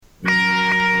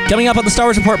Coming up on the Star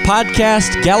Wars Report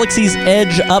podcast, Galaxy's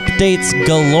Edge updates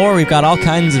galore. We've got all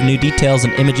kinds of new details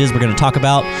and images we're going to talk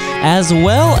about, as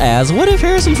well as what if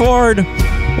Harrison Ford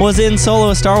was in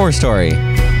Solo: A Star Wars Story.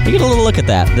 We get a little look at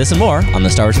that. This and more on the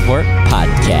Star Wars Report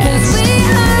podcast.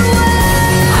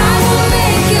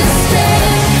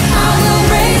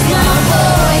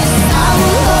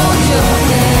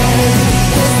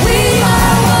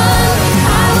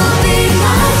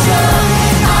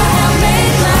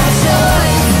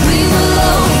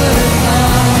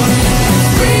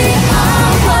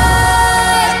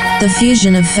 The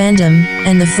fusion of fandom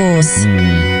and the Force.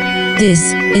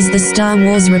 This is the Star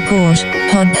Wars Report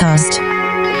podcast.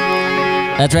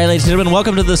 That's right, ladies and gentlemen.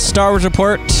 Welcome to the Star Wars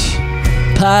Report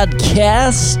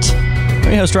podcast. I'm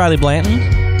your host, Riley Blanton.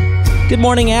 Good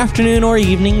morning, afternoon, or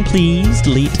evening. Please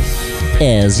delete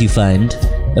as you find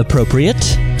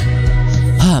appropriate.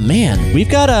 Ah, man. We've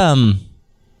got,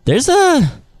 there's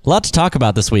a lot to talk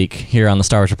about this week here on the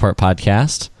Star Wars Report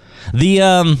podcast.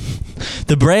 The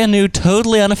brand new,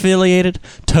 totally unaffiliated,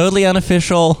 totally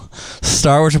unofficial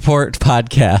Star Wars Report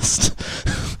podcast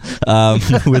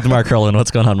with Mark Herlin.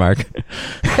 What's going on, Mark?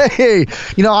 Hey,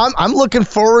 I'm looking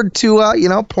forward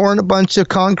to pouring a bunch of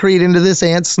concrete into this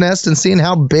ant's nest and seeing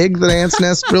how big the ant's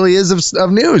nest really is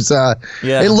of news.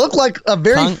 It looked like a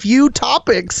very few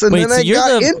topics, and then I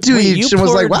got into each and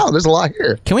was like, wow, there's a lot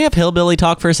here. Can we have hillbilly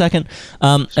talk for a second?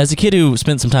 As a kid who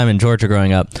spent some time in Georgia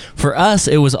growing up, for us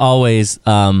it was always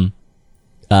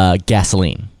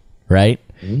gasoline, right?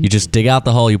 You just dig out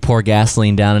the hole, you pour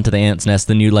gasoline down into the ant's nest,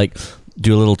 then you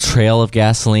do a little trail of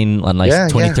gasoline on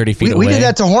 30 feet away. We did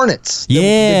that to hornets.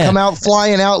 They come out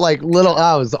flying out like little.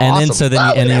 Oh, it was awesome.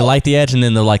 And then you light the edge, and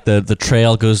then the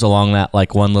trail goes along that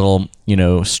one little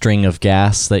string of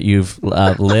gas that you've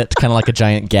lit, kind of like a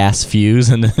giant gas fuse,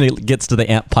 and then it gets to the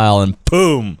ant pile, and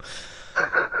boom.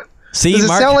 See, does it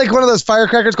sound like one of those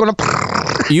firecrackers going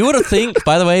to? You would have think,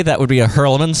 by the way, that would be a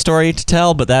Hurlman story to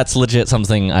tell, but that's legit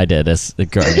something I did as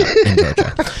growing up in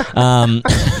Georgia.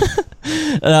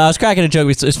 I was cracking a joke.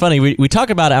 It's funny. We talk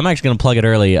about it. I'm actually going to plug it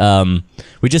early.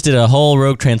 We just did a whole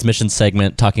Rogue Transmission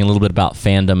segment talking a little bit about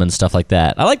fandom and stuff like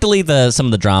that. I like to leave some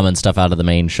of the drama and stuff out of the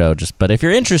main show. But if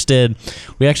you're interested,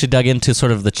 we actually dug into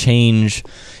sort of the change.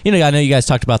 I know you guys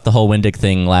talked about the whole Wendig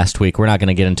thing last week. We're not going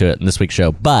to get into it in this week's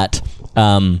show, but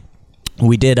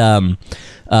we did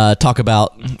talk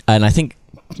about, and I think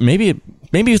maybe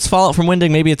it's fallout from Wendig.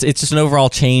 Maybe it's just an overall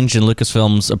change in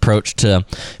Lucasfilm's approach to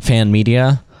fan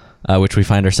media, which we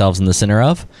find ourselves in the center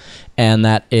of, and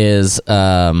that is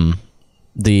the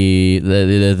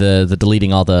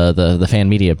deleting all the fan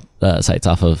media sites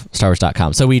off of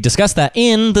StarWars.com. So we discussed that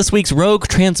in this week's Rogue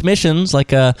Transmissions,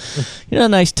 like a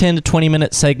nice 10 to 20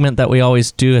 minute segment that we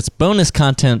always do. It's bonus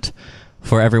content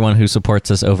for everyone who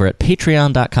supports us over at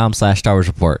patreon.com/Star Wars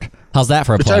Report. How's that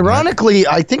for a plug? Ironically,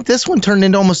 I think this one turned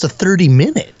into almost a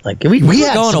 30-minute. We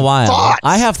had going a while. Thoughts.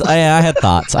 I had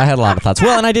thoughts. I had a lot of thoughts.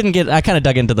 Well, and I kind of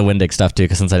dug into the Wendig stuff too,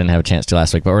 because since I didn't have a chance to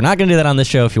last week. But we're not going to do that on this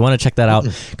show. If you want to check that out,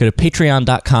 go to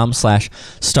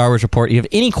patreon.com/Star Wars Report. You have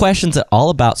any questions at all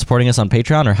about supporting us on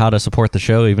Patreon or how to support the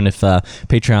show, even if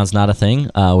Patreon's not a thing,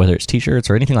 whether it's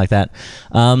t-shirts or anything like that,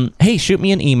 hey, shoot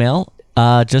me an email.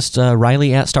 Just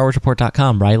Riley at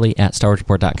StarWarsReport.com. Riley at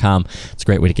StarWarsReport.com. It's a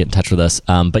great way to get in touch with us.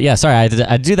 But yeah, sorry,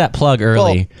 I do that plug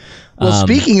early. Well,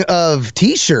 speaking of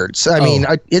t-shirts, I mean,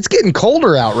 it's getting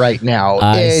colder out right now,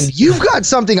 and you've got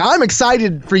something I'm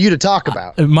excited for you to talk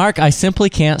about. Mark, I simply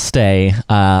can't stay.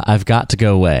 I've got to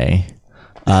go away.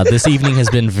 This evening has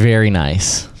been very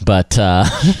nice, but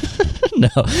actually,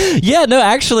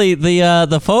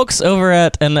 the folks over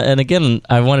at and again,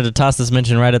 I wanted to toss this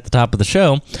mention right at the top of the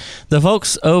show. The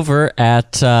folks over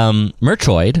at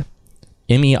Merchoid,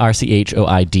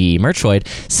 MERCHOID, Merchoid,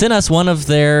 sent us one of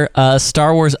their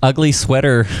Star Wars Ugly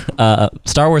Sweater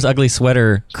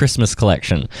Christmas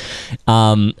collection,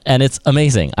 and it's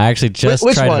amazing. I actually just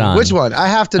tried it on. Which one? I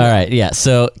have to know. All right, yeah.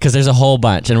 So because there's a whole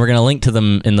bunch, and we're gonna link to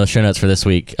them in the show notes for this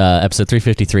week, episode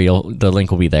 353. The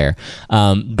link will be there.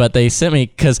 But they sent me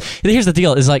because here's the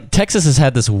deal: is Texas has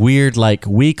had this weird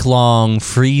week-long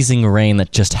freezing rain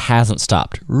that just hasn't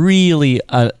stopped. Really.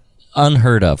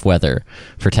 Unheard of weather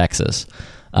for Texas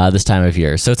this time of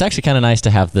year. So it's actually kind of nice to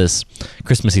have this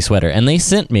Christmassy sweater. And they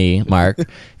sent me, Mark, if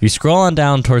you scroll on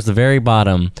down towards the very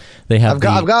bottom, they have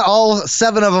I've got all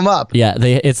 7 of them up. Yeah,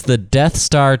 it's the Death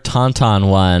Star Tauntaun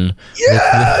one.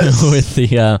 Yes!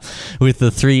 with the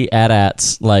 3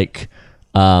 AT-ATs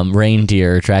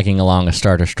reindeer dragging along a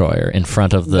Star Destroyer in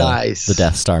front of the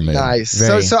Death Star moon. Nice.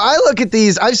 So I look at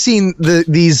these. I've seen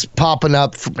these popping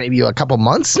up for maybe a couple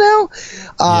months now.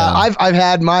 I've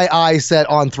had my eye set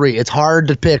on 3. It's hard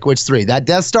to pick which 3. That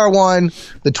Death Star one,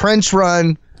 the Trench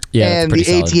Run, and the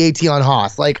AT-AT on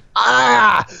Hoth. Like,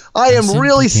 I am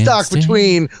really stuck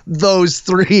between those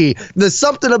three. There's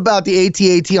something about the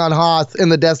AT-AT on Hoth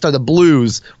and the Death Star, the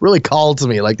blues, really called to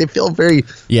me. Like, they feel very,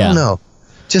 I don't know.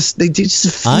 They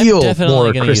just feel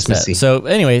more Christmassy. So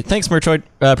anyway, thanks, Mertroid.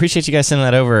 Appreciate you guys sending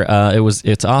that over.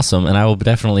 It's awesome, and I will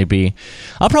definitely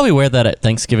I'll probably wear that at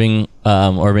Thanksgiving,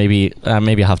 or maybe I'll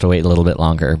have to wait a little bit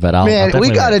longer. But we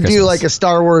got to do like a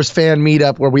Star Wars fan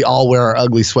meetup where we all wear our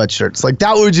ugly sweatshirts. Like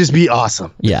that would just be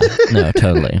awesome. Yeah, no,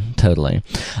 totally.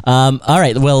 All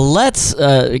right, well, let's.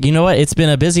 You know what? It's been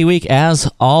a busy week as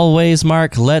always,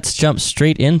 Mark. Let's jump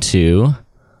straight into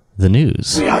the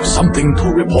news. We have something to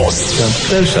report. Come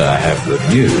closer, I have good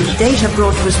news. Data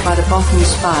brought to us by the Bothan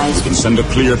spies. You can send a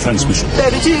clear transmission.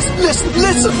 There it is.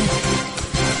 Listen.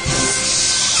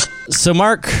 So,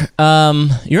 Mark,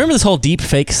 you remember this whole deep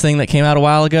fakes thing that came out a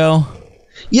while ago?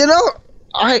 You know,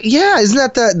 isn't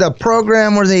that the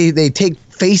program where they take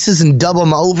faces and dub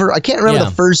them over? I can't remember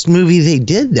the first movie they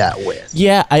did that with.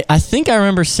 Yeah, I think I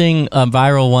remember seeing a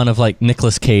viral one of like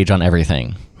Nicolas Cage on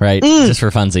everything. Right, just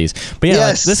for funsies. But yeah,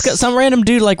 like, some random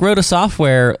dude like wrote a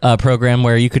software program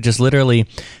where you could just literally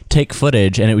take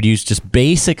footage and it would use just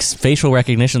basic facial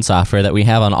recognition software that we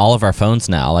have on all of our phones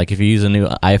now. Like if you use a new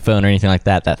iPhone or anything like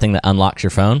that, that thing that unlocks your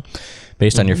phone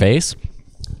based on your face.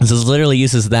 So it literally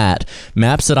uses that,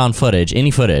 maps it on footage,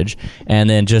 any footage, and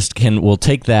then will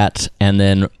take that and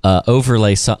then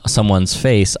overlay someone's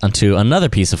face onto another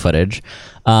piece of footage.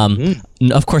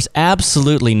 Of course,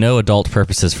 absolutely no adult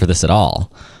purposes for this at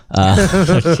all.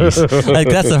 Like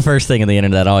that's the first thing in the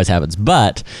internet that always happens.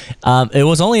 But it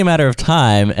was only a matter of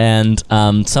time, and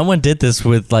someone did this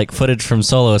with like footage from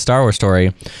Solo: A Star Wars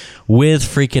Story with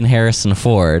freaking Harrison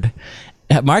Ford.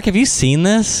 Mark, have you seen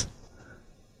this?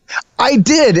 I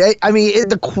did. I mean,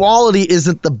 the quality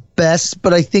isn't the best,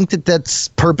 but I think that's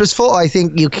purposeful. I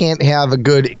think you can't have a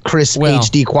good crisp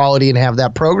HD quality and have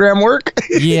that program work.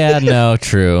 Yeah, no,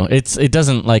 true. It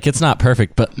doesn't it's not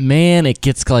perfect, but man, it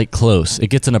gets like close. It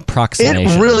gets an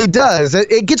approximation. It really does.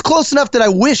 It gets close enough that I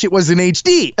wish it was in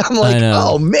HD. I'm like,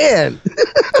 oh man.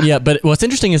 Yeah, but what's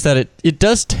interesting is that it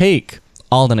does take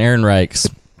Alden Ehrenreich's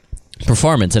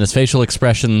performance and his facial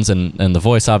expressions and the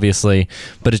voice, obviously,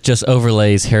 but it just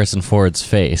overlays Harrison Ford's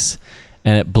face,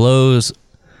 and it blows.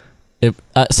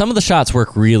 Some of the shots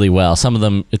work really well. Some of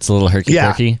them, it's a little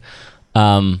herky-jerky.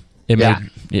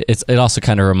 It also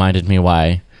kind of reminded me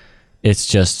why it's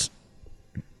just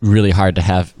really hard to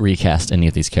have recast any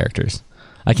of these characters.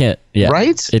 I can't. Yeah,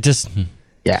 right. It just.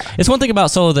 Yeah, it's one thing about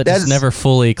Solo that just never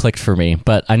fully clicked for me,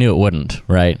 but I knew it wouldn't.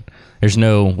 Right. There's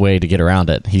no way to get around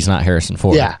it. He's not Harrison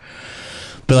Ford. Yeah.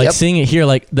 But seeing it here,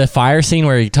 like the fire scene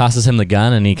where he tosses him the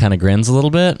gun and he kind of grins a little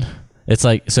bit. It's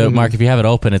like, Mark, if you have it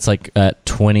open, it's like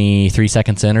 23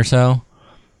 seconds in or so.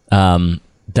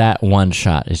 That one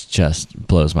shot just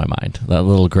blows my mind. That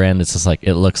little grin, it's just like,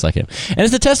 it looks like him. And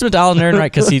it's a testament to Alden Ehrenreich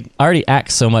because he already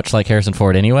acts so much like Harrison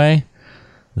Ford anyway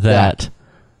that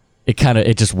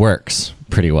it just works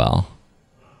pretty well.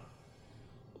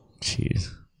 Jeez.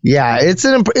 Yeah, it's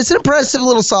an impressive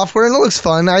little software, and it looks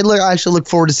fun. I actually look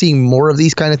forward to seeing more of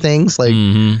these kind of things. Like,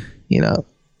 maybe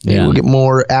we'll get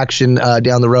more action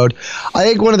down the road. I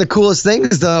think one of the coolest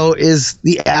things, though, is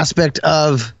the aspect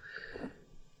of,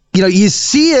 you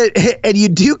see it, and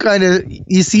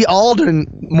you see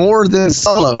Alden more than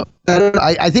Solo.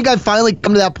 I think I've finally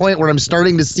come to that point where I'm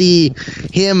starting to see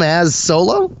him as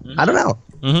Solo. I don't know.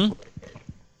 Mm-hmm.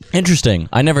 Interesting.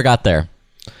 I never got there,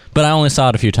 but I only saw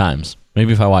it a few times.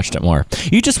 Maybe if I watched it more.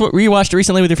 You just rewatched it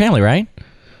recently with your family, right?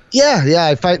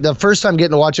 Yeah. The first time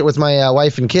getting to watch it with my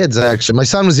wife and kids, actually. My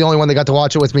son was the only one that got to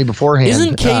watch it with me beforehand.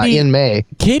 Isn't Katie in May?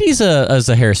 Katie's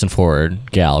a Harrison Ford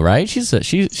gal, right? She's a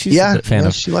fan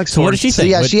of. She likes. So what did she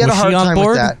think? So, she had a hard time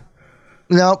with that.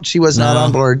 No, she was not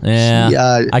on board.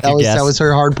 Yeah, that was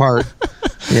her hard part.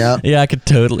 Yeah. Yeah, I could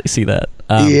totally see that.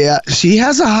 She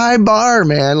has a high bar,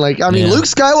 man. Like, I mean, Luke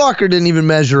Skywalker didn't even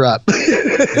measure up.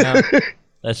 Yeah.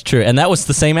 That's true, and that was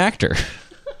the same actor.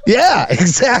 Yeah,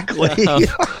 exactly.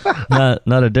 Not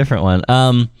a different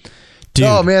one. Dude.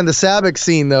 Oh man, the Sabak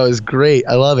scene though is great.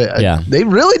 I love it. Yeah, they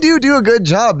really do a good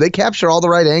job. They capture all the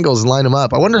right angles and line them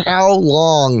up. I wonder how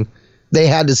long they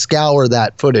had to scour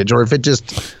that footage, or if it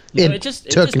just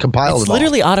took and compiled it. It's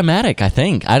literally automatic, I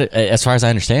think. As far as I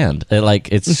understand,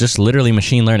 it's just literally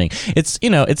machine learning. It's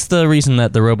it's the reason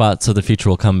that the robots of the future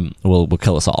will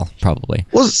kill us all, probably.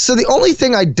 Well, so the only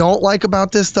thing I don't like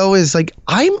about this though is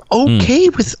I'm okay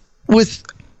with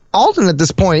Alden at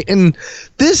this point, and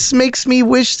this makes me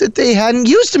wish that they hadn't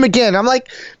used him again. I'm like,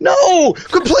 no,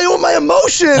 quit playing with my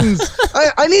emotions.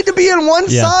 I need to be on one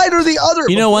side or the other.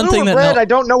 One thing that I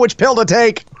don't know which pill to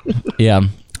take. Yeah.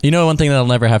 You know, one thing that'll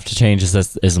never have to change is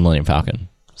the Millennium Falcon.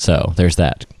 So there's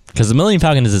that. Because the Millennium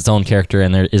Falcon is its own character,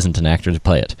 and there isn't an actor to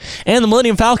play it. And the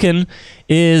Millennium Falcon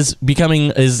is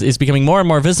becoming more and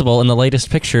more visible in the latest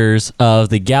pictures of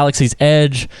the Galaxy's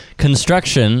Edge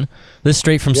construction. This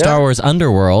straight from Star Wars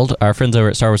Underworld, our friends over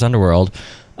at Star Wars Underworld.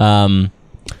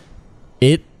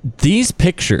 These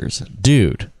pictures,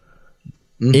 dude,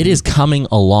 it is coming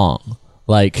along.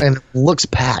 And it looks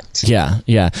packed. Yeah.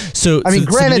 So I mean,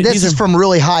 granted, this is from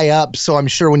really high up, so I'm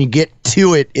sure when you get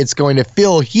to it, it's going to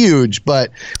feel huge. But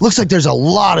it looks like there's a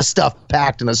lot of stuff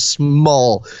packed in a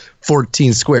small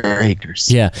 14 square acres.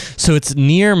 Yeah. So it's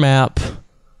near map,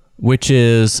 which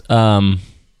is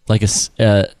like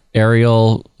a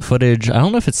aerial footage. I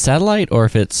don't know if it's satellite or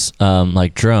if it's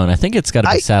like drone. I think it's got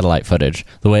to be satellite footage.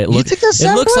 The way it looks. You think that's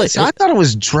satellite? It looks like I thought it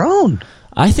was drone.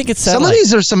 I think it's satellite. Some of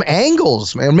these are some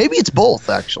angles, man. Maybe it's both,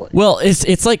 actually. Well,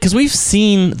 it's like, because we've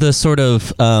seen the sort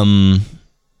of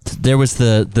there was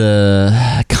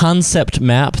the concept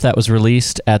map that was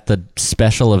released at the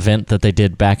special event that they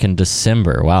did back in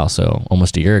December. Wow, so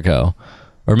almost a year ago.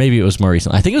 Or maybe it was more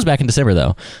recent. I think it was back in December,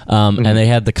 though. And they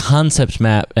had the concept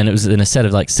map, and it was in a set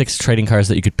of like 6 trading cards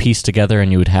that you could piece together,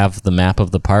 and you would have the map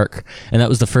of the park. And that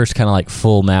was the first kind of like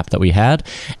full map that we had.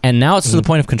 And now it's to the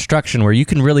point of construction where you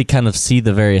can really kind of see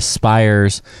the various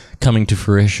spires coming to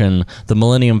fruition. The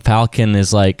Millennium Falcon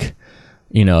is like,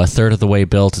 you know, a third of the way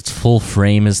built. Its full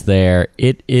frame is there.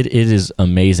 It is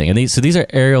amazing. And these are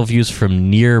aerial views from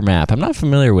near map. I'm not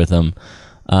familiar with them.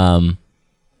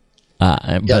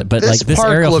 But this like this park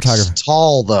aerial looks photography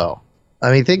tall, though.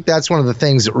 I mean, I think that's one of the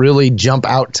things that really jump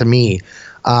out to me.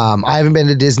 I haven't been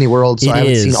to Disney World, so I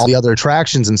haven't seen all the other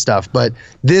attractions and stuff. But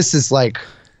this is like,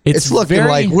 it's looking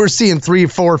like we're seeing 3,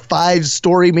 4, 5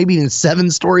 story, maybe even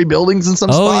 7-story buildings in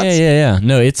some spots. Yeah.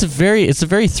 No, it's a very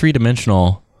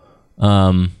 3-dimensional.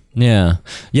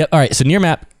 Yep. All right. So near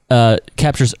map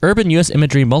captures urban U.S.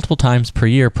 imagery multiple times per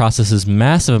year, processes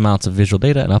massive amounts of visual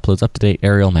data, and uploads up-to-date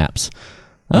aerial maps.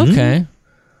 Okay.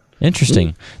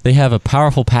 Interesting. They have a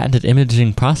powerful patented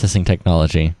imaging processing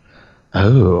technology.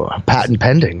 Oh, patent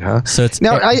pending, huh? So it's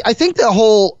now, I think the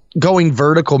whole going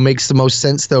vertical makes the most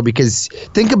sense, though, because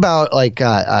think about like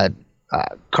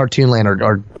Cartoon Land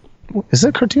or is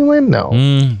it Cartoon Land? No.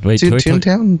 Wait,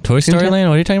 Toontown? Toy Story Land?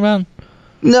 What are you talking about?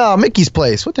 No, Mickey's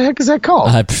Place. What the heck is that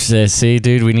called? See,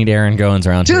 dude, we need Aaron Goins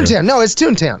around here. Toontown. No, it's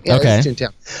Toontown. Yeah, okay. It's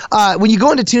Toontown. When you go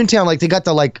into Toontown, like they got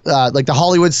the like the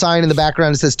Hollywood sign in the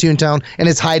background that says Toontown, and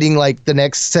it's hiding like the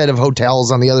next set of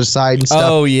hotels on the other side and stuff.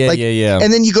 Oh yeah, like, yeah.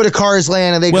 And then you go to Cars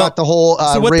Land, and they got the whole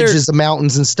ridges, the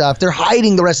mountains and stuff. They're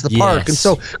hiding the rest of the park, and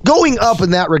so going up in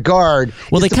that regard,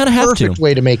 they kind of have to. Perfect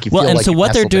way to make you feel and like so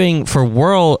what they're doing for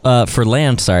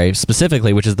Land,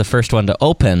 specifically, which is the first one to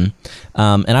open,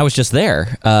 and I was just there.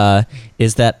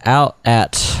 Is that out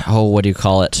at, what do you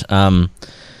call it?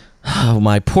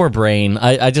 My poor brain.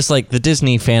 I just like the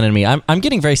Disney fan in me. I'm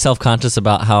getting very self-conscious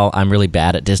about how I'm really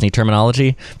bad at Disney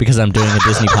terminology because I'm doing a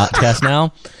Disney podcast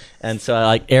now. And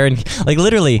so Aaron,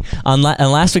 literally on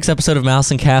last week's episode of Mouse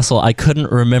and Castle, I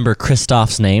couldn't remember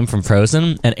Kristoff's name from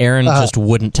Frozen, and Aaron just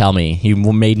wouldn't tell me. He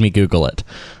made me Google it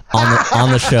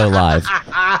on the show live.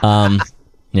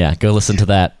 Yeah, go listen to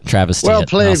that travesty. Well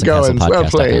played, Goins. Well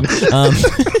played.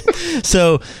 It's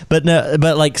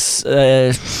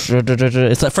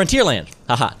like Frontierland.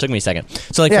 Haha, took me a second.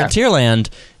 So Frontierland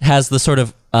has the sort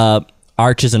of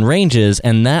arches and ranges,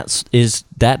 and that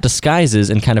disguises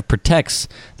and kind of protects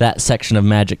that section of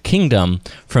Magic Kingdom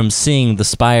from seeing the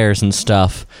spires and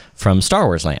stuff from Star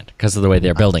Wars Land because of the way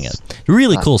they're building it.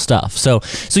 Really cool stuff. So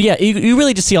yeah, you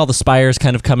really just see all the spires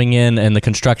kind of coming in and the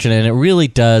construction, and it really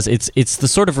does. It's the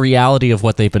sort of reality of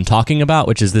what they've been talking about,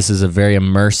 which is this is a very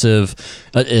immersive,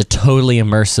 a totally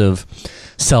immersive,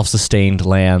 self-sustained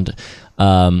land.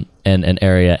 And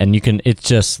area, and you can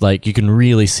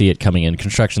really see it coming in.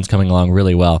 Construction's coming along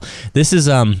really well. This is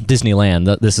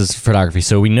Disneyland. This is photography,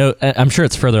 so we know. I'm sure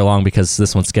it's further along because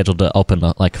this one's scheduled to open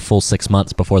like a full 6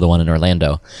 months before the one in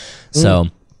Orlando. So.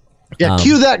 Yeah,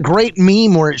 cue that great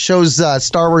meme where it shows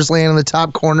Star Wars Land in the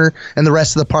top corner and the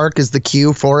rest of the park is the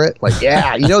queue for it. Like,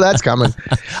 yeah, you know that's coming.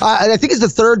 I think it's the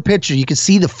third picture. You can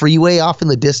see the freeway off in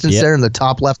the distance there in the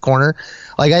top left corner.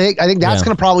 Like, I think that's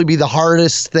going to probably be the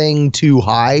hardest thing to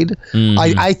hide.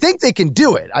 Mm-hmm. I think they can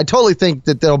do it. I totally think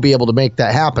that they'll be able to make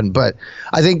that happen. But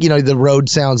I think, the road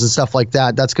sounds and stuff like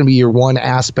that, that's going to be your one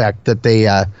aspect that they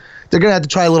they're going to have to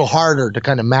try a little harder to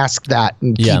kind of mask that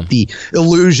and keep the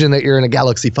illusion that you're in a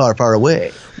galaxy far, far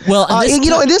away. Well,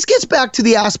 and this gets back to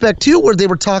the aspect too, where they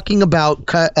were talking about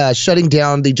shutting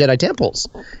down the Jedi temples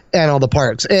and all the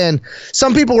parks. And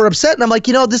some people were upset, and I'm like,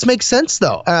 this makes sense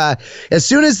though. As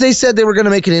soon as they said they were going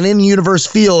to make it an in-universe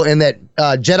feel, and that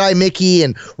Jedi Mickey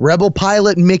and Rebel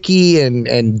Pilot Mickey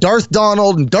and Darth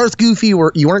Donald and Darth Goofy you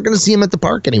weren't going to see him at the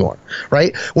park anymore,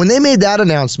 right? When they made that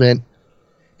announcement,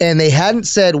 and they hadn't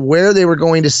said where they were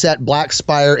going to set Black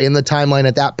Spire in the timeline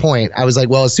at that point, I was like,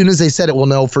 well, as soon as they said it, we'll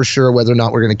know for sure whether or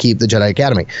not we're going to keep the Jedi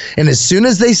Academy. And as soon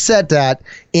as they set that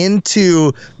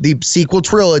into the sequel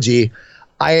trilogy,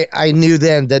 I knew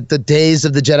then that the days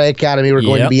of the Jedi Academy were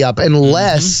going to be up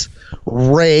unless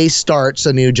Rey starts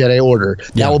a new Jedi Order.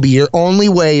 That will be your only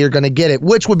way you're going to get it,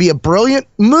 which would be a brilliant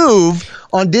move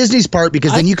on Disney's part,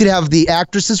 because then you could have the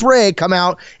actress Rey come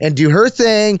out and do her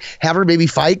thing, have her maybe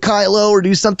fight Kylo or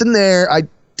do something there.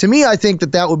 To me, I think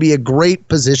that would be a great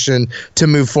position to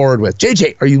move forward with.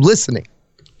 JJ, are you listening?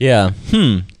 Yeah.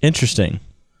 Interesting.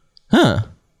 Huh.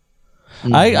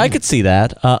 I could see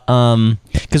that,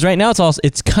 because right now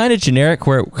it's kind of generic.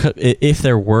 Where if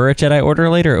there were a Jedi Order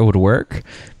later, it would work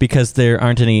because there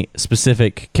aren't any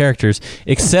specific characters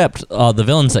except the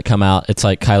villains that come out. It's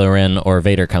like Kylo Ren or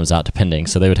Vader comes out, depending.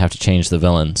 So they would have to change the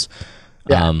villains,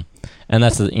 and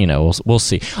that's we'll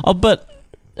see.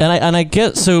 And I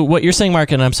get so what you're saying,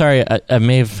 Mark. And I'm sorry, I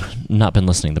may have not been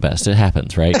listening the best. It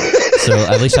happens, right? So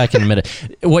at least I can admit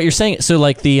it. What you're saying, so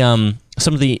like the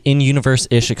some of the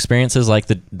in-universe-ish experiences, like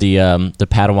the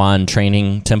Padawan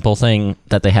training temple thing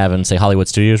that they have in, say, Hollywood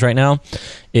Studios right now,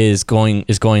 is going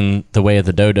the way of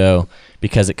the dodo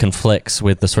because it conflicts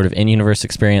with the sort of in-universe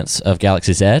experience of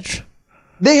Galaxy's Edge.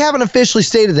 They haven't officially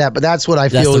stated that, but that's what I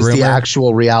feel is the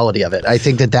actual reality of it. I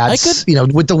think that's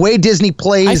with the way Disney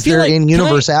plays their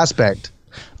in-universe aspect.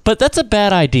 But that's a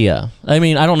bad idea. I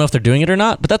mean, I don't know if they're doing it or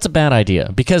not, but that's a bad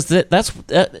idea because there's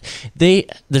going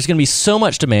to be so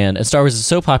much demand, and Star Wars is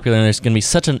so popular, and there's going to be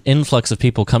such an influx of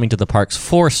people coming to the parks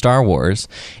for Star Wars.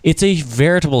 It's a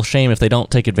veritable shame if they don't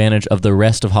take advantage of the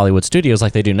rest of Hollywood studios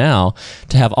like they do now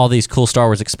to have all these cool Star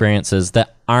Wars experiences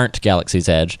that aren't Galaxy's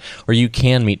Edge, where you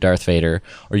can meet Darth Vader,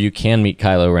 or you can meet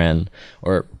Kylo Ren,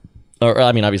 or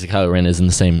I mean, obviously Kylo Ren is in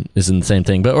the same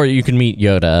thing, or you can meet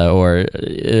Yoda or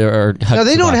no,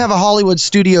 they don't have a Hollywood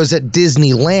Studios at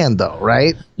Disneyland though,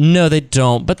 right? No, they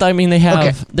don't. But I mean, they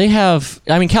have.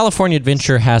 I mean, California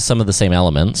Adventure has some of the same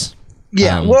elements.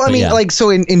 Yeah, well, I mean, so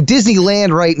in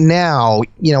Disneyland right now,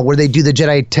 where they do the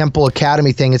Jedi Temple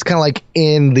Academy thing, it's kind of like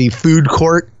in the food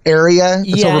court area.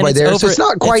 It's over by there. So it's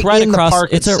not quite in the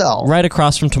park itself. Right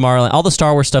across from Tomorrowland. All the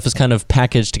Star Wars stuff is kind of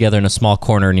packaged together in a small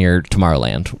corner near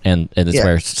Tomorrowland, and it's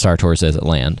where Star Tours is at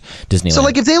Disneyland. So,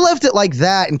 like, if they left it like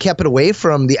that and kept it away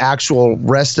from the actual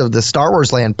rest of the Star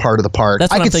Wars Land part of the park,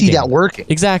 I could see that working.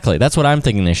 Exactly. That's what I'm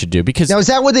thinking they should do. Because now, is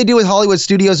that what they do with Hollywood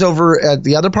Studios over at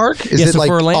the other park? Is it like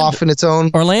off in its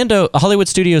own? Orlando, Hollywood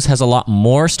Studios has a lot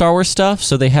more Star Wars stuff,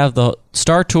 so they have the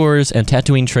Star Tours and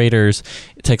Tatooine Traders.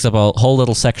 It takes up a whole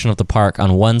little section of the park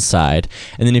on one side,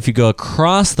 and then if you go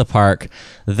across the park,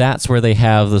 that's where they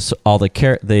have I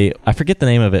forget the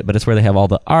name of it, but it's where they have all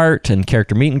the art and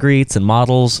character meet and greets and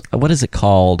models. What is it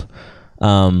called?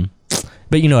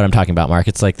 But you know what I'm talking about, Mark.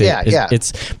 It's like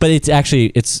it's on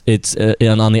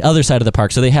the other side of the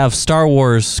park. So they have Star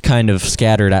Wars kind of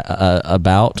scattered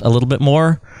about a little bit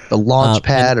more. The launch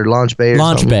pad or launch bay.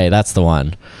 Launch bay, that's the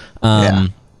one.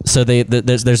 So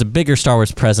there's a bigger Star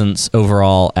Wars presence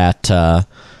overall at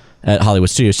Hollywood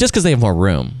Studios, just because they have more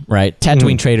room, right?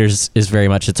 Tatooine Traders is very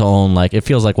much its own. Like, it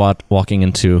feels like walking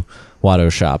into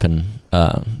Watto's shop and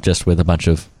just with a bunch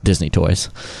of Disney toys,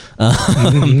 but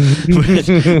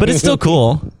it's still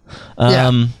cool.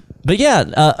 But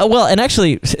well, and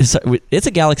actually, it's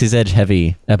a Galaxy's Edge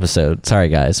heavy episode. Sorry,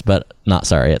 guys, but not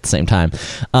sorry at the same time.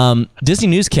 Disney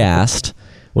Newscast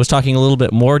was talking a little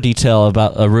bit more detail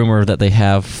about a rumor that they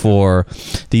have for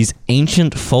these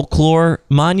ancient folklore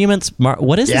monuments.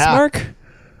 What is this, Mark?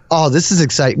 Oh, this is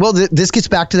exciting. Well, this gets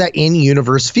back to that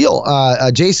in-universe feel.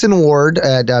 Jason Ward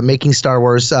at Making Star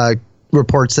Wars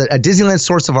reports that a Disneyland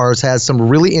source of ours has some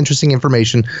really interesting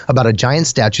information about a giant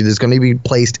statue that's going to be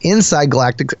placed inside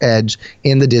Galactic Edge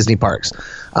in the Disney parks.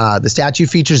 The statue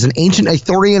features an ancient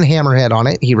Ithorian hammerhead on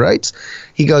it, he writes.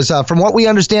 He goes, from what we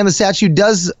understand, the statue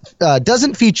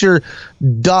doesn't feature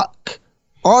Duck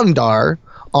Ondar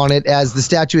on it, as the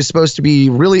statue is supposed to be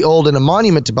really old and a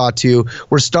monument to Batuu,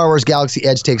 where Star Wars Galaxy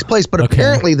Edge takes place. But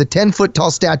apparently the 10-foot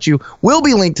tall statue will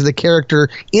be linked to the character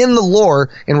in the lore,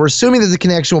 and we're assuming that the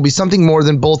connection will be something more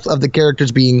than both of the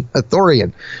characters being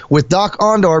Ithorian. With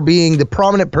Dok-Ondar being the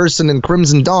prominent person in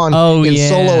Crimson Dawn in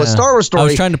Solo, a Star Wars story, I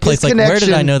was trying to place, like, where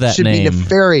did I know that should name? Be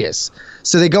nefarious.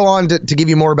 So they go on to give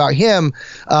you more about him.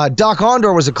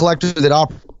 Dok-Ondar was a collector that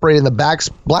operated in the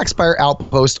Black Spire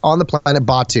outpost on the planet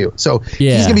Batuu. So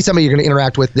he's going to be somebody you're going to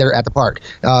interact with there at the park.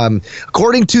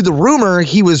 According to the rumor,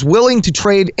 he was willing to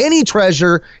trade any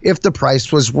treasure if the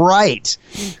price was right.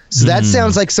 So that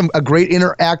sounds like a great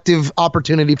interactive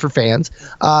opportunity for fans.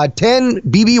 10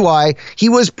 BBY, he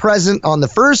was present on the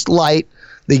first light,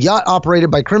 the yacht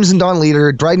operated by Crimson Dawn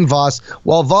leader Dryden Voss,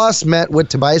 while Voss met with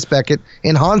Tobias Beckett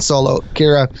and Han Solo.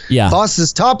 Kira,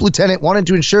 Voss's top lieutenant wanted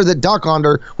to ensure that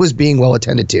Dok-Ondar was being well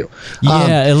attended to.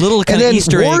 A little kind of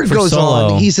Easter egg for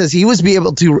Solo. He says he was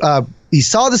able to. He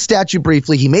saw the statue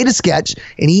briefly. He made a sketch,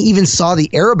 and he even saw the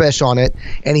Arabic on it,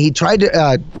 and he tried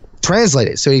to translate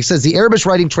it. So he says the Arabic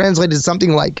writing translated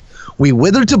something like, "We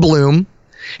wither to bloom."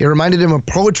 It reminded him of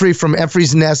poetry from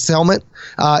Efre's Nest's helmet.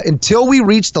 Until we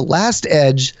reach the last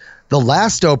edge, the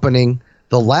last opening,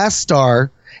 the last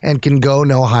star, and can go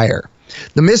no higher.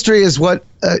 The mystery is what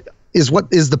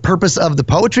is the purpose of the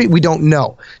poetry? We don't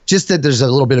know. Just that there's a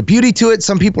little bit of beauty to it.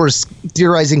 Some people are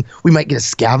theorizing we might get a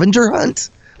scavenger hunt.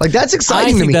 Like, that's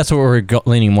exciting to me. I think that's what we're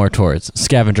leaning more towards.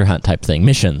 Scavenger hunt type thing.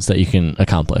 Missions that you can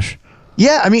accomplish.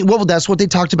 Yeah, I mean, well, that's what they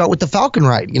talked about with the Falcon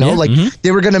ride.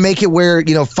 They were going to make it where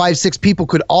 5-6 people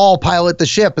could all pilot the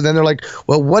ship, and then they're like,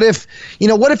 well, what if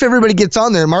everybody gets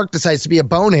on there and Mark decides to be a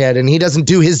bonehead and he doesn't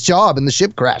do his job and the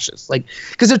ship crashes? Like,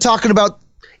 because they're talking about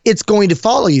it's going to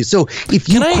follow you. So if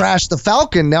you crash the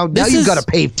Falcon, now you've got to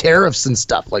pay tariffs and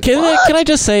stuff. Like, can I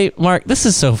just say, Mark, this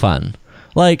is so fun.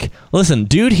 Like, listen,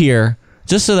 dude here.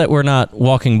 Just so that we're not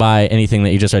walking by anything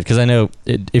that you just read, because I know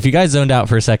if you guys zoned out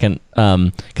for a second,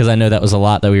 because I know that was a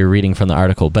lot that we were reading from the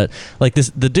article, but like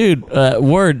the dude,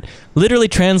 Ward, literally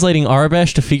translating Arabic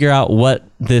to figure out what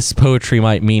this poetry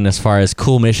might mean as far as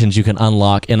cool missions you can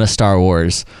unlock in a Star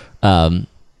Wars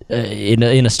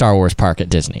in a Star Wars park at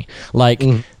Disney. Like,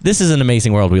 this is an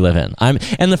amazing world we live in.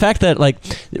 And the fact that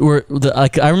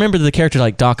I remember the character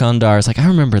like Dok-Ondar is like, I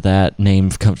remember that name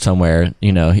come somewhere,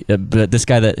 but this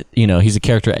guy that, he's a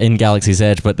character in Galaxy's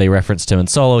Edge, but they referenced him in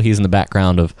Solo. He's in the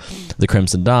background of the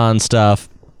Crimson Dawn stuff.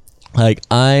 Like,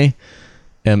 I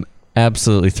am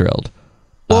absolutely thrilled.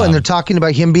 Well, and they're talking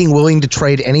about him being willing to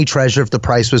trade any treasure if the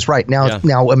price was right.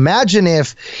 Now imagine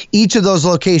if each of those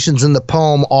locations in the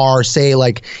poem are, say,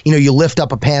 like, you lift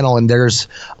up a panel and there's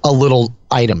a little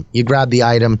item. You grab the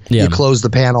item, you close the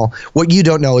panel. What you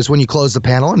don't know is when you close the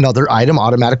panel, another item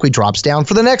automatically drops down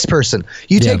for the next person.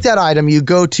 You take that item, you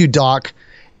go to Doc,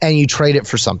 and you trade it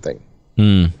for something.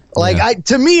 I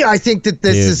think that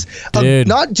this is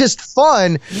not just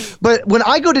fun, but when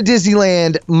I go to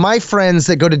Disneyland, my friends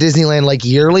that go to Disneyland like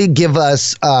yearly give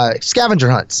us scavenger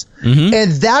hunts.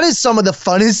 And that is some of the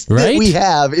funnest that we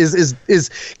have is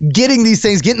getting these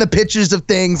things, getting the pictures of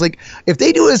things. Like, if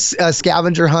they do a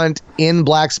scavenger hunt in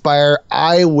Black Spire,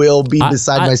 I will be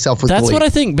beside myself with that's glee. What I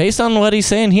think, based on what he's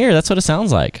saying here. That's what it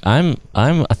sounds like. I'm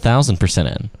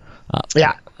 1,000% in.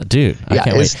 Dude, I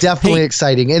can't wait. It's definitely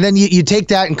exciting. And then you take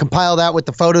that and compile that with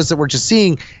the photos that we're just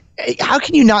seeing. How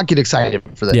can you not get excited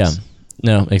for this? Yeah,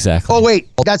 no, exactly. Oh, wait,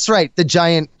 that's right. The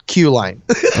giant queue line.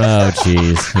 Oh,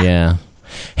 jeez, yeah.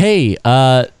 Hey,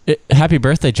 happy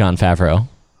birthday, Jon Favreau.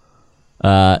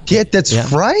 That's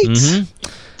right.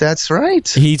 Mm-hmm. That's right.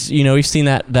 He's, we've seen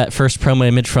that first promo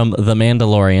image from The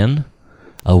Mandalorian.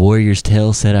 A warrior's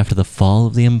tale set after the fall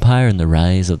of the Empire and the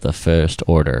rise of the First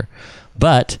Order.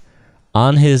 But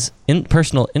on his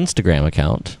personal Instagram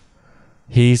account,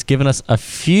 he's given us a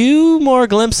few more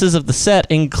glimpses of the set,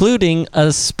 including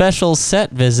a special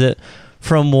set visit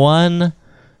from one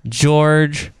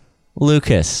George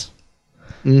Lucas.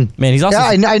 Man, he's also...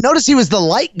 Yeah, I noticed he was the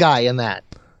light guy in that.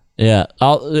 Yeah.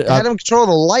 Had him control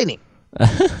the lighting.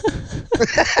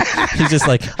 He's just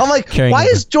like... I'm like, why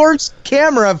is George's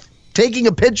camera taking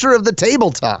a picture of the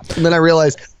tabletop? And then I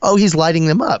realized, he's lighting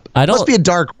them up. Must be a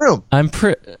dark room.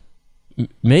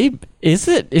 Maybe is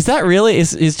that really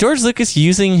is George Lucas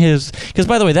using his, because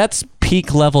by the way, that's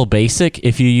peak level basic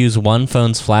if you use one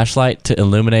phone's flashlight to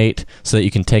illuminate so that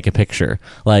you can take a picture,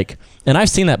 like, and I've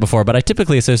seen that before, but I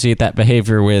typically associate that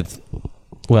behavior with,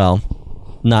 well,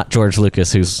 not George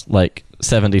Lucas, who's like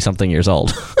 70-something years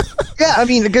old. Yeah, I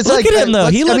mean, because look at him though.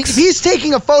 If he's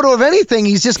taking a photo of anything,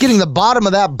 he's just getting the bottom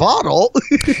of that bottle.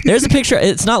 There's a picture.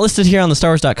 It's not listed here on the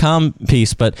StarWars.com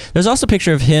piece, but there's also a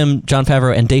picture of him, Jon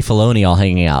Favreau, and Dave Filoni all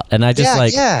hanging out. And I just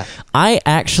I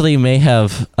actually may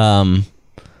have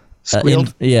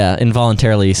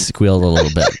involuntarily squealed a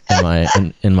little bit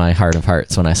in my heart of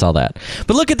hearts when I saw that.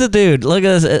 But look at the dude. Look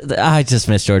at this. I just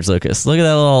miss George Lucas. Look at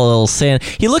that little sand.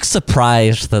 He looks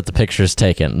surprised that the picture's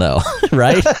taken, though,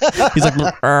 right? He's like,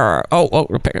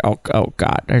 oh,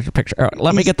 God, there's a picture.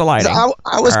 Let me get the lighting.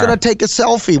 I was going to take a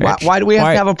selfie. Why do we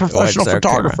have to have a professional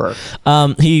photographer?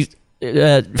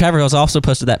 Favreau has also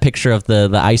posted that picture of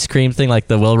the ice cream thing, like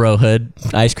the Wilro Hood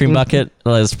ice cream bucket.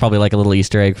 It's probably like a little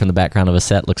Easter egg from the background of a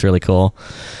set. Looks really cool.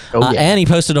 And he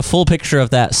posted a full picture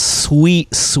of that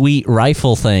sweet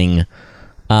rifle thing.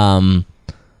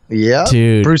 Yeah,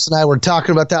 dude. Bruce and I were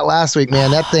talking about that last week, man.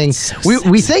 That thing, so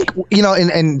we think,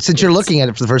 and since you're looking at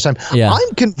it for the first time,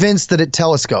 I'm convinced that it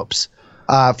telescopes.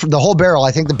 For the whole barrel,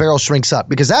 I think the barrel shrinks up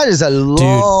because that is a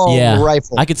long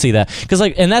rifle. I could see that because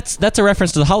that's a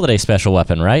reference to the holiday special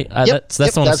weapon, right? That's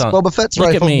the one that's Boba Fett's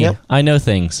rifle. Look at me, yep. I know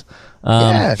things. No,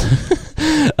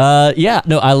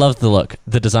 I love the look,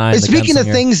 the design. And speaking of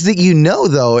things that you know,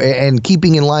 though, and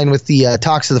keeping in line with the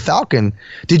talks of the Falcon,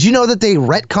 did you know that they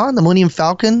retcon the Millennium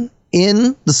Falcon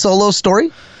in the Solo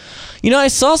story? I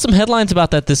saw some headlines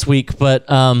about that this week, but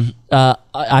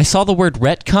I saw the word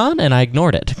retcon and I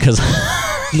ignored it because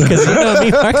you know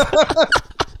me, Mark.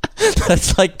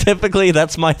 That's like typically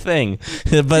that's my thing.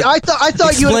 But I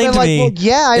thought you would have been like, well,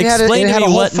 yeah, it had a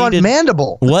whole front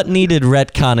mandible. What needed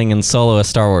retconning in Solo, a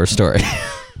Star Wars story?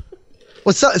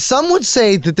 Well, some would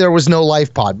say that there was no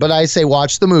life pod, but I say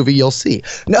watch the movie, you'll see.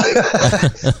 No,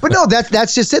 but no,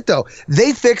 that's just it though.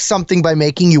 They fixed something by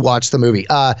making you watch the movie.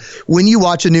 When you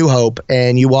watch A New Hope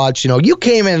and you watch, you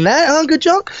came in that hunk of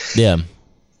junk. Yeah,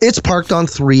 it's parked on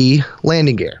 3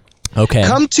 landing gear. Okay.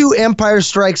 Come to Empire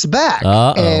Strikes Back,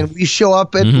 and we show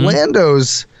up at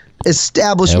Lando's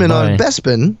establishment on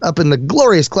Bespin, up in the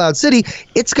glorious Cloud City.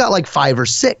 It's got like 5 or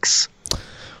 6.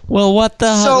 Well, what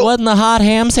wasn't the hot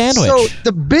ham sandwich? So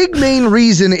the big main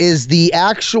reason is the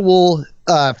actual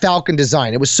Falcon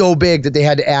design. It was so big that they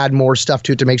had to add more stuff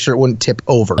to it to make sure it wouldn't tip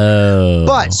over. Oh.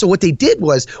 But so what they did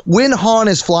was when Han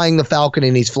is flying the Falcon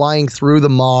and he's flying through the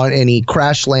Maw and he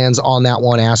crash lands on that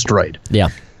one asteroid. Yeah.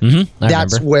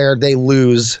 That's where they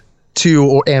lose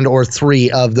 2 or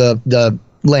 3 of the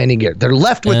landing gear. They're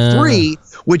left with 3,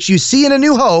 which you see in A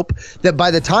New Hope, that by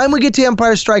the time we get to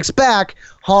Empire Strikes Back,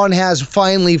 Han has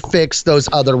finally fixed those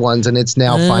other ones, and it's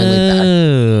now finally back.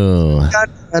 Dun,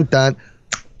 dun, dun.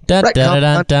 Dun,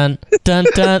 dun, dun, dun,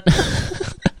 dun.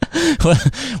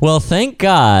 Well, thank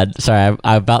God. Sorry,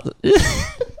 I about...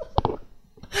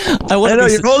 I want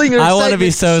to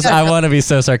be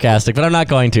so sarcastic, but I'm not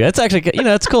going to. It's actually,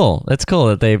 it's cool. It's cool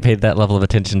that they paid that level of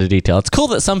attention to detail. It's cool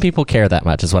that some people care that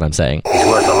much, is what I'm saying. He's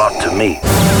worth a lot to me.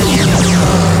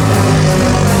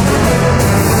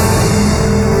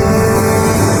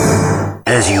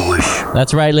 As you wish.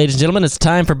 That's right, ladies and gentlemen. It's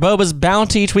time for Boba's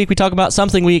Bounty. Each week we talk about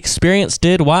something we experienced,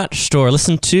 did, watched, or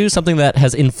listened to, something that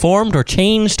has informed or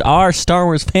changed our Star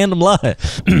Wars fandom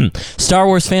life. Star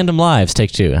Wars fandom lives,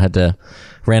 take 2. I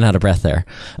ran out of breath there.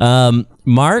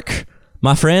 Mark,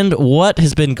 my friend, what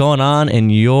has been going on in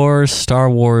your Star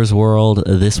Wars world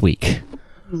this week?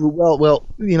 Well,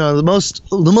 the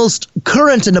most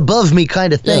current and above me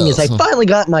kind of thing is I finally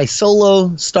got my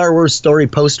Solo Star Wars story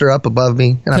poster up above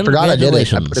me, and I forgot I did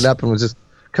it. I put it up and was just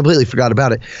completely forgot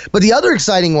about it. But the other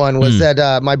exciting one was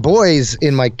that my boys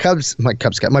in my boys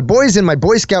in my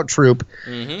Boy Scout troop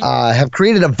have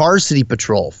created a varsity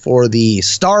patrol for the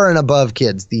Star and Above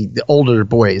kids, the older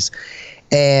boys,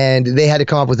 and they had to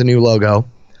come up with a new logo.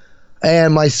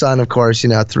 And my son, of course,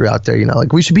 threw out there,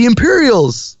 like, we should be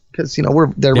Imperials. Because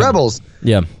they're rebels,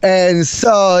 and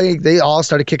so they all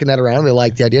started kicking that around. They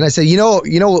liked the idea, and I said, you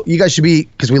guys should be,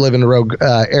 because we live in the Rogue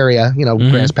area,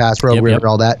 Grants Pass, Rogue River,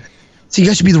 all that. So you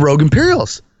guys should be the Rogue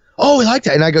Imperials. Oh, we like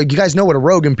that. And I go, you guys know what a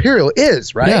Rogue Imperial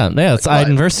is, right? Yeah, it's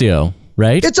Iden Versio,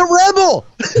 right? It's a rebel.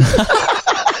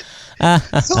 But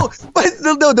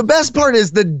the best part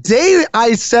is the day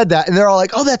I said that, and they're all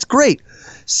like, oh, that's great.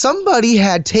 Somebody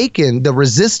had taken the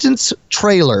Resistance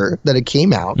trailer that it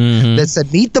came out that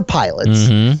said meet the pilots,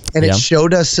 and it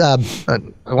showed us, I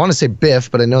want to say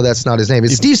Biff, but I know that's not his name.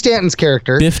 It's Steve Stanton's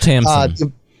character. Biff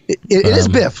Tamson. It is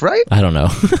Biff, right? I don't know.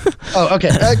 Oh, okay.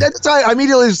 I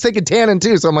immediately was thinking Tannen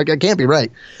too, so I'm like, I can't be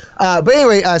right. But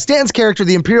anyway, Stanton's character,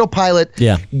 the Imperial pilot,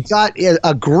 got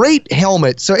a great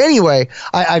helmet. So anyway,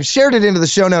 I've shared it into the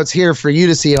show notes here for you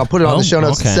to see, and I'll put it on the show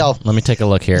notes itself. Let me take a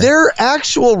look here. Their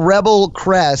actual Rebel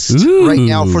crest right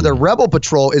now for the Rebel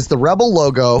Patrol is the Rebel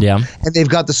logo. Yeah. And they've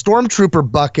got the Stormtrooper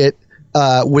bucket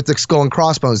with the skull and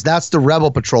crossbones. That's the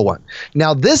Rebel Patrol one.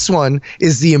 Now this one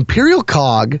is the Imperial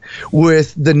cog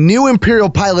with the new Imperial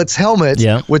pilot's helmet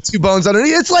with 2 bones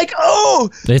underneath. It's like,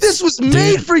 this was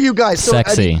made for you guys. So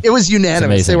sexy. It was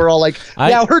unanimous. They were all like,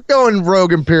 we're going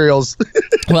Rogue Imperials.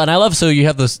 Well, and I love, so you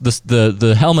have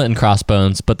the helmet and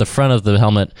crossbones, but the front of the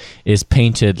helmet is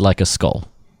painted like a skull.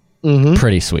 Mm-hmm.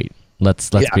 Pretty sweet.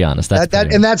 Let's be honest.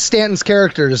 That's Stanton's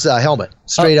character's helmet,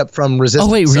 straight up from Resistance.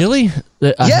 Oh wait, really?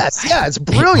 Yes, it's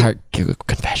brilliant.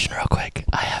 Confession, real quick.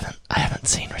 I haven't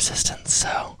seen Resistance,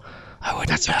 so I wouldn't.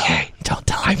 That's know. okay. Don't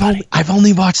tell anybody. I've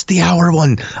only watched the hour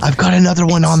one. I've got another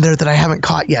one on there that I haven't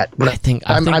caught yet. But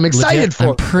I'm excited for.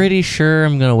 I'm pretty sure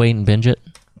I'm gonna wait and binge it.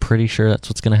 Pretty sure that's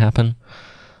what's gonna happen.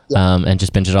 And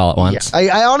just binge it all at once.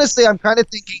 Yeah. I honestly, I'm kind of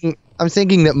thinking. I'm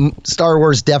thinking that Star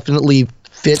Wars definitely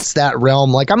fits that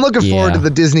realm. Like, I'm looking forward to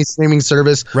the Disney streaming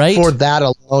service for that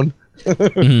alone.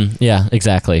 Yeah,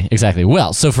 exactly.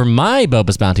 Well, so for my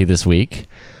Boba's Bounty this week,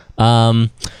 I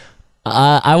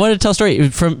wanted to tell a story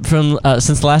from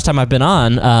since the last time I've been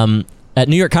on at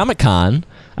New York Comic Con.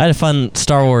 I had a fun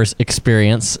Star Wars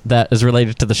experience that is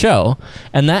related to the show,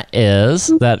 and that is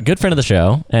that good friend of the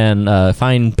show and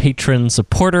fine patron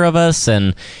supporter of us,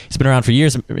 and he's been around for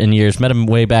years and years. Met him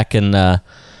way back in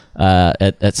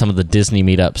at some of the Disney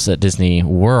meetups at Disney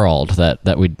World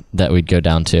that we'd go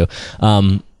down to.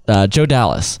 Joe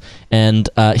Dallas, and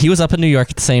he was up in New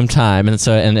York at the same time, and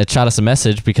it shot us a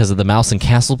message because of the mouse and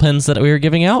castle pins that we were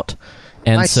giving out,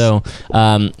 and nice. So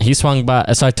he swung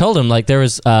by. So I told him, like,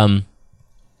 there's this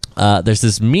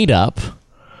meetup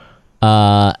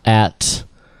at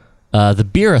the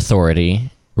Beer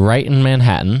Authority right in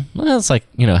Manhattan. Well, it's like,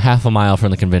 half a mile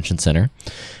from the convention center,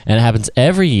 and it happens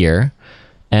every year.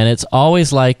 And it's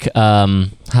always like, how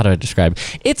do I describe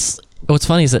it? What's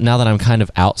funny is that now that I'm kind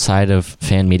of outside of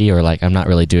fan media, or like I'm not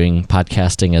really doing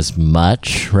podcasting as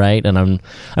much, right? And I'm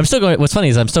still going. What's funny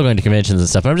is I'm still going to conventions and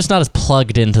stuff, but I'm just not as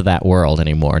plugged into that world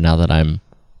anymore now that I'm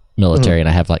military and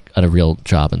I have like a real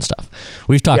job and stuff.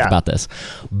 We've talked about this,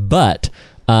 but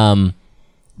so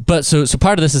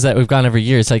part of this is that we've gone every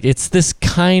year. It's like it's this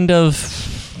kind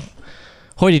of.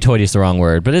 Hoity-toity is the wrong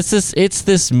word, but it's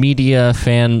this media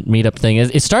fan meetup thing.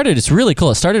 It's really cool.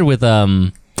 It started with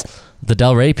the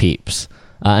Del Rey peeps,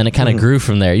 and it kind of grew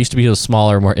from there. It used to be a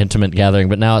smaller, more intimate gathering,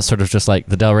 but now it's sort of just like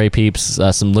the Del Rey peeps,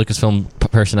 some Lucasfilm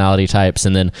personality types,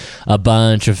 and then a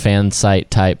bunch of fan site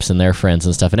types and their friends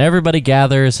and stuff. And everybody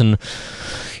gathers and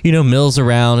mills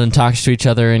around and talks to each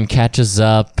other and catches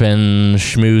up and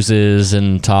schmoozes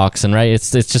and talks. And right,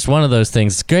 it's just one of those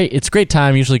things. It's great. It's a great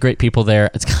time. Usually great people there.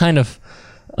 It's kind of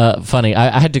funny.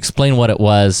 I had to explain what it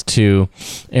was to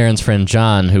Aaron's friend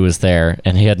John, who was there,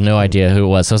 and he had no idea who it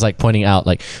was. So I was like pointing out,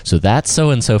 like, so that's so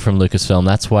and so from Lucasfilm.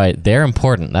 That's why they're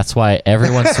important. That's why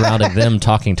everyone's surrounding them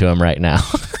talking to him right now.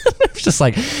 It's just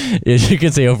like, as you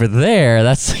can see over there,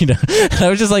 that's I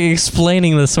was just like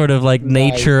explaining the sort of like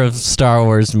nature of Star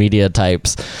Wars media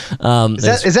types. Is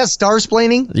that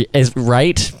Starsplaining? Is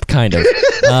right, kind of.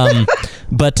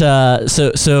 But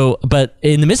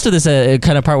in the midst of this,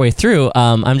 kind of partway through,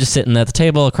 I'm just sitting at the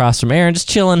table across from Aaron, just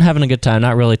chilling, having a good time,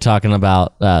 not really talking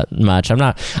about much. I'm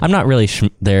not really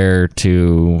there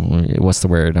to, what's the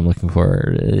word I'm looking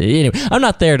for? Anyway, I'm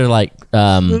not there to like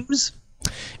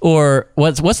or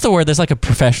what's the word? There's like a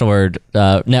professional word,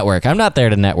 network. I'm not there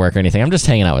to network or anything. I'm just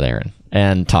hanging out with Aaron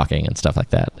and talking and stuff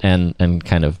like that, and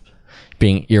kind of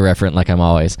being irreverent like I'm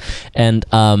always. And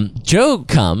Joe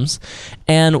comes,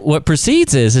 and what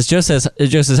proceeds is Joe says,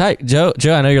 "Hi, Joe,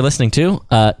 I know you're listening too.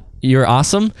 You're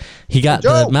awesome." He got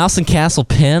the Mouse and Castle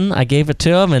pin. I gave it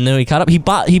to him, and then he caught up. He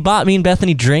bought me and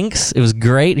Bethany drinks. It was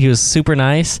great. He was super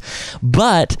nice,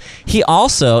 but he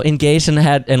also engaged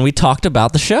and we talked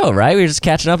about the show. Right, we were just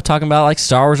catching up, talking about like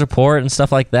Star Wars Report and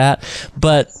stuff like that.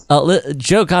 But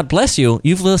Joe, God bless you,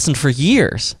 you've listened for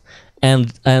years.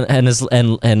 And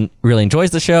really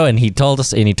enjoys the show, and he told us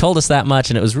that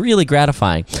much, and it was really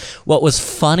gratifying. What was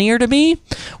funnier to me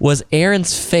was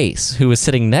Aaron's face, who was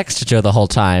sitting next to Joe the whole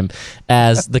time,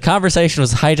 as the conversation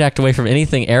was hijacked away from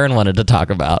anything Aaron wanted to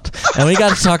talk about, and we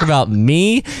got to talk about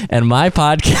me and my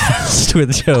podcast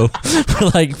with Joe for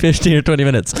like 15 or 20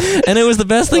 minutes, and it was the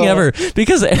best thing ever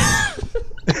because.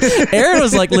 Aaron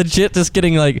was like legit just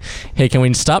getting like, hey, can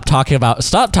we stop talking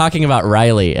about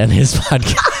Riley and his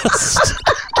podcast?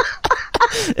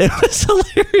 It was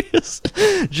hilarious.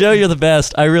 Joe, you're the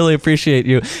best. I really appreciate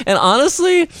you. And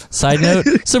honestly, side note,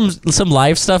 some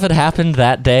live stuff had happened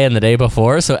that day and the day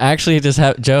before. So actually, just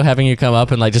Joe having you come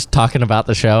up and like just talking about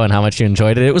the show and how much you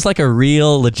enjoyed it. It was like a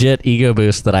real legit ego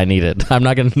boost that I needed. I'm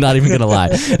not even gonna lie.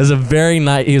 It was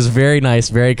he was very nice,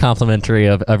 very complimentary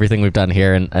of everything we've done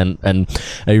here, and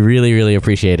I really, really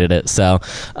appreciated it. So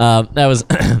that was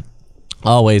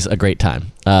always a great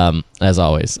time, as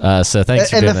always. So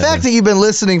thanks. And the fact that you've been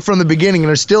listening from the beginning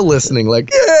and are still listening,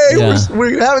 like, yay,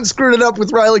 we haven't screwed it up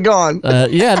with Riley gone.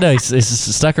 Yeah, no, he's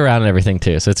stuck around and everything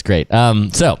too, so it's great.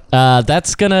 So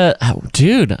that's gonna,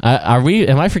 dude.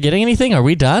 Am I forgetting anything? Are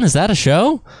we done? Is that a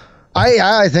show?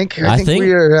 I think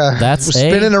we're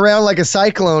spinning around like a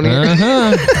cyclone here.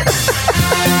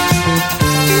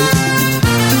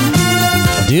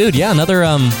 Dude, yeah, another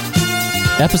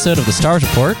episode of the Star Wars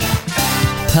Report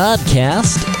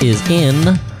podcast is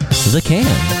in the can.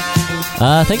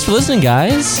 Thanks for listening,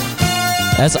 guys.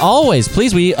 As always,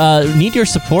 please, we need your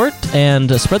support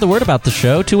and spread the word about the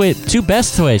show. Two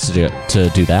best ways to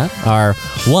do that are,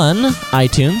 one,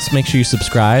 iTunes. Make sure you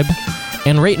subscribe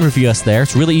and rate and review us there.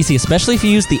 It's really easy, especially if you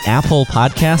use the Apple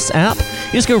Podcasts app.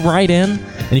 You just go right in,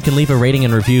 and you can leave a rating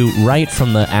and review right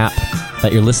from the app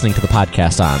that you're listening to the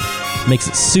podcast on. It makes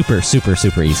it super, super,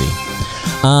 super easy.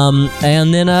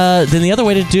 And then the other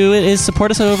way to do it is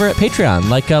support us over at Patreon,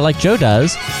 like Joe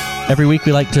does. Every week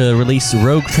we like to release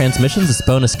Rogue Transmissions. It's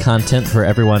bonus content for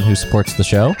everyone who supports the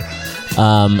show.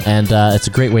 And it's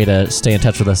a great way to stay in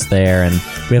touch with us there. And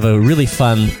we have a really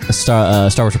fun Star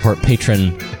Wars Report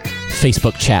patron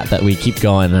Facebook chat that we keep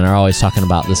going and are always talking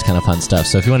about this kind of fun stuff.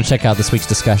 So if you want to check out this week's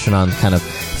discussion on kind of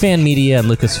fan media and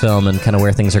Lucasfilm and kind of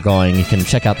where things are going, you can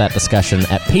check out that discussion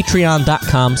at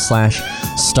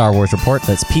patreon.com/Star Wars Report.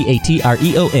 That's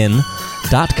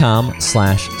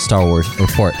patreon.com/Star Wars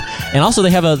Report. And also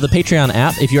they have the Patreon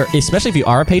app. Especially if you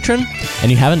are a patron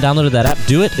and you haven't downloaded that app,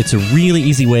 do it. It's a really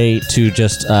easy way to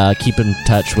just keep in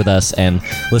touch with us and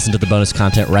listen to the bonus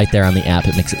content right there on the app.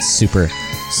 It makes it super,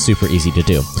 super easy to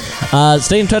do.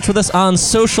 Stay in touch with us on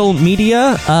social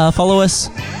media. Follow us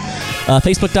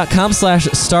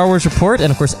Facebook.com/Star Wars Report,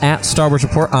 and of course at Star Wars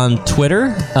Report on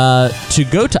Twitter. To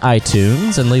go to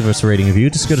iTunes and leave us a rating review,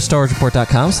 just go to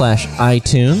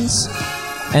StarWarsReport.com/iTunes.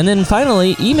 And then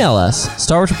finally, email us,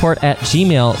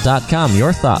 StarWarsReport@gmail.com.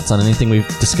 Your thoughts on anything we've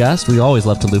discussed. We always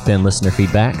love to loop in listener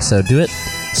feedback, so do it,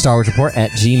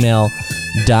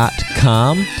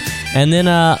 StarWarsReport@gmail.com. And then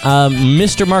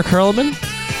Mr. Mark Hurlman,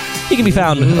 he can be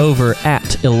found over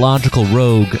at Illogical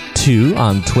Rogue 2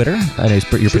 on Twitter. I know you're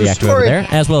pretty active over there,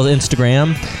 as well as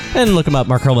Instagram. And look him up,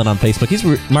 Mark Hurlman on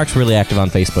Facebook. Mark's really active on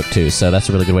Facebook too, so that's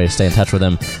a really good way to stay in touch with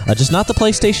him. Just not the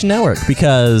PlayStation Network,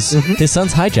 because his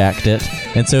son's hijacked it.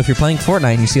 And so if you're playing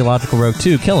Fortnite and you see Illogical Rogue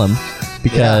 2, kill him,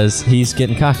 because he's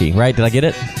getting cocky, right? Did I get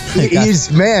it? I'm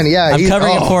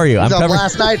covering it for you. I'm covering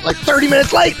last night, like 30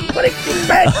 minutes late.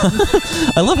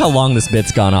 I love how long this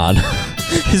bit's gone on.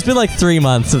 It's been like 3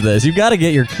 months of this. You got to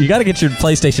get your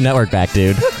PlayStation Network back,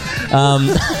 dude.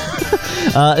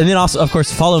 And then also, of course,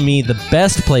 follow me. The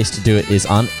best place to do it is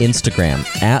on Instagram,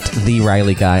 at The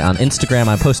Riley Guy. On Instagram,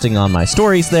 I'm posting on my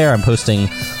stories there. I'm posting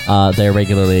there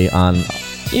regularly on,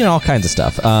 all kinds of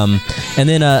stuff. And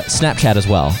then Snapchat as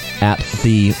well, at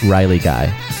The Riley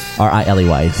Guy.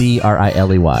 R-I-L-E-Y. The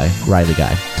R-I-L-E-Y. Riley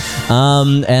Guy.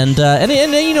 And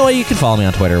you know what? You can follow me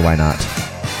on Twitter. Why not?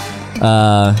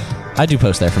 I do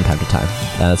post there from time to time.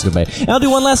 That's a good way. And I'll do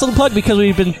one last little plug, because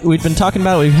we've been talking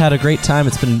about it. We've had a great time.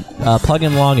 It's been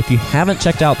plugging along. If you haven't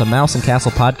checked out the Mouse and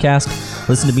Castle podcast,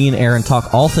 listen to me and Aaron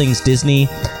talk all things Disney,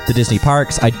 the Disney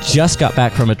parks. I just got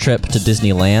back from a trip to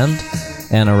Disneyland,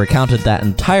 and I recounted that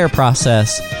entire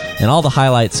process and all the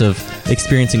highlights of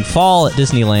experiencing fall at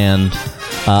Disneyland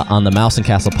on the Mouse and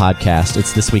Castle podcast.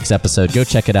 It's this week's episode. Go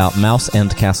check it out,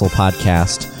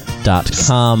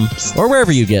 mouseandcastlepodcast.com, or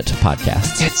wherever you get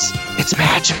podcasts. It's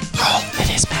magical. It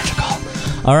is magical.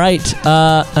 All right.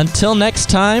 Until next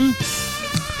time,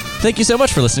 thank you so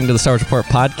much for listening to the Star Wars Report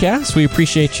podcast. We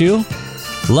appreciate you.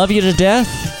 Love you to death.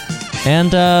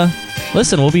 And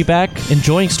listen, we'll be back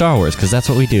enjoying Star Wars, because that's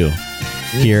what we do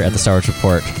here at the Star Wars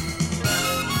Report.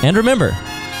 And remember,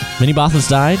 many Bothans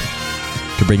died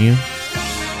to bring you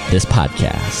this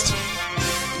podcast.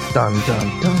 Dun,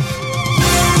 dun, dun.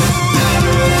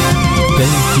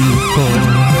 Thank you for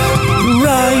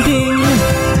riding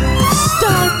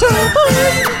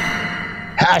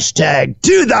Hashtag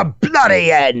to the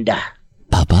bloody end.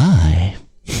 Bye-bye.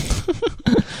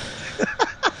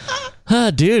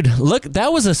 Dude, look,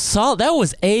 that was a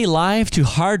live to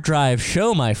hard drive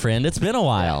show, my friend. It's been a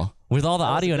while with all the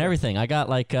audio and everything. I got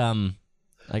like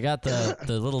I got the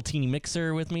little teeny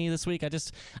mixer with me this week. I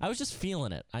was just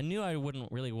feeling it. I knew I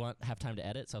wouldn't really have time to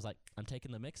edit, so I was like, I'm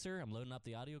taking the mixer, I'm loading up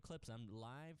the audio clips, I'm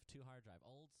live to hard drive.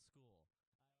 Old school.